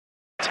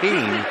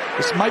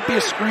This might be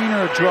a screen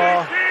or a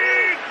draw.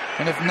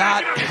 And if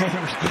not,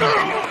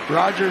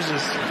 Rodgers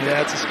is,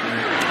 yeah, it's a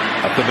screen.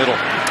 Up the middle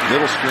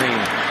screen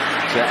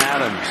to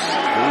Adams.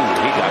 Ooh,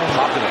 he got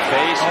popped in the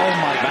face. Oh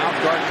my God.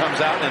 Mouth guard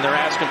comes out and they're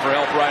asking for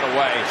help right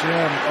away.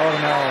 Jim, oh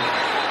no.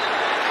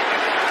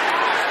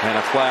 And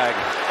a flag.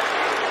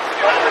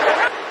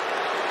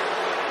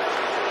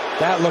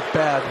 That looked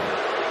bad.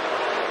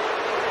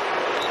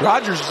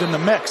 Rodgers is in the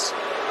mix.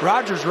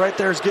 Rodgers right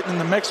there is getting in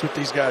the mix with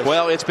these guys.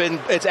 Well,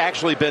 it's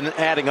actually been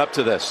adding up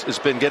to this. It's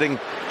been getting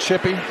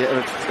chippy.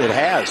 It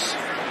has.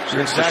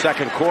 Since the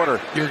second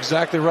quarter. You're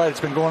exactly right. It's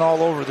been going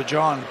all over the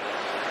John.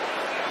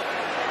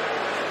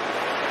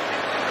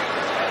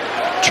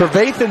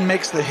 Trevathan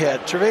makes the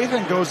hit.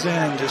 Trevathan goes in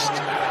and just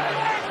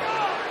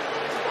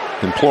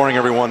imploring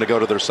everyone to go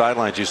to their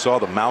sidelines. You saw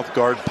the mouth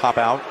guard pop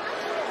out.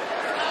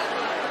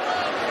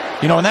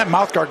 You know, when that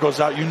mouth guard goes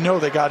out, you know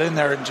they got in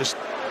there and just,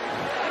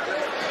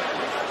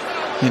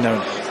 you know,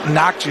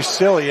 knocked you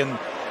silly. And,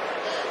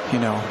 you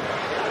know,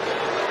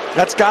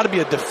 that's got to be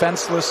a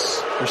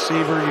defenseless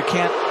receiver. You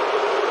can't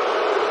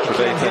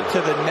hit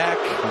to the neck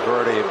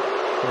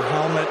or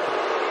helmet.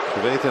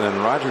 Trevathan and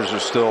Rodgers are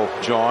still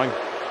jawing.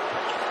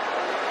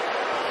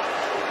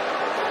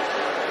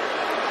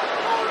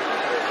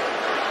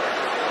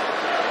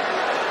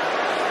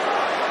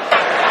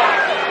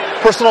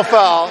 Personal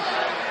foul.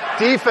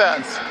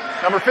 Defense.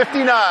 Number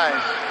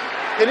 59.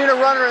 Hitting a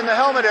runner in the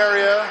helmet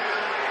area.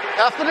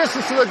 Half the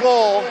distance to the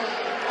goal.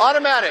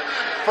 Automatic.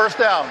 First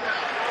down.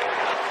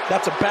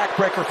 That's a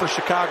backbreaker for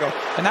Chicago.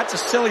 And that's a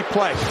silly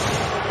play.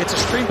 It's a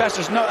screen pass.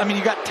 There's no, I mean,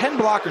 you got 10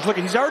 blockers. Look,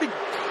 he's already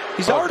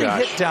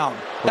hit down.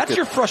 That's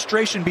your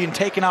frustration being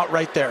taken out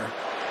right there.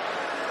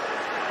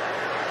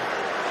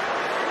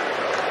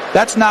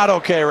 That's not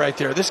okay right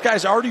there. This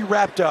guy's already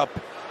wrapped up.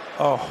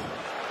 Oh.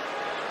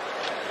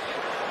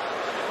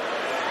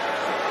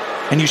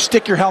 And you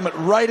stick your helmet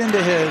right into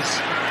his.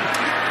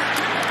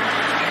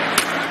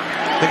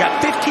 They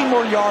got 15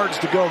 more yards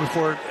to go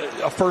before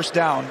a first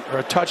down or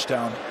a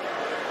touchdown.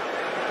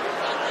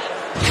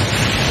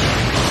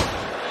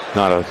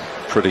 Not a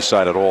pretty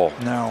sight at all.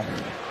 No.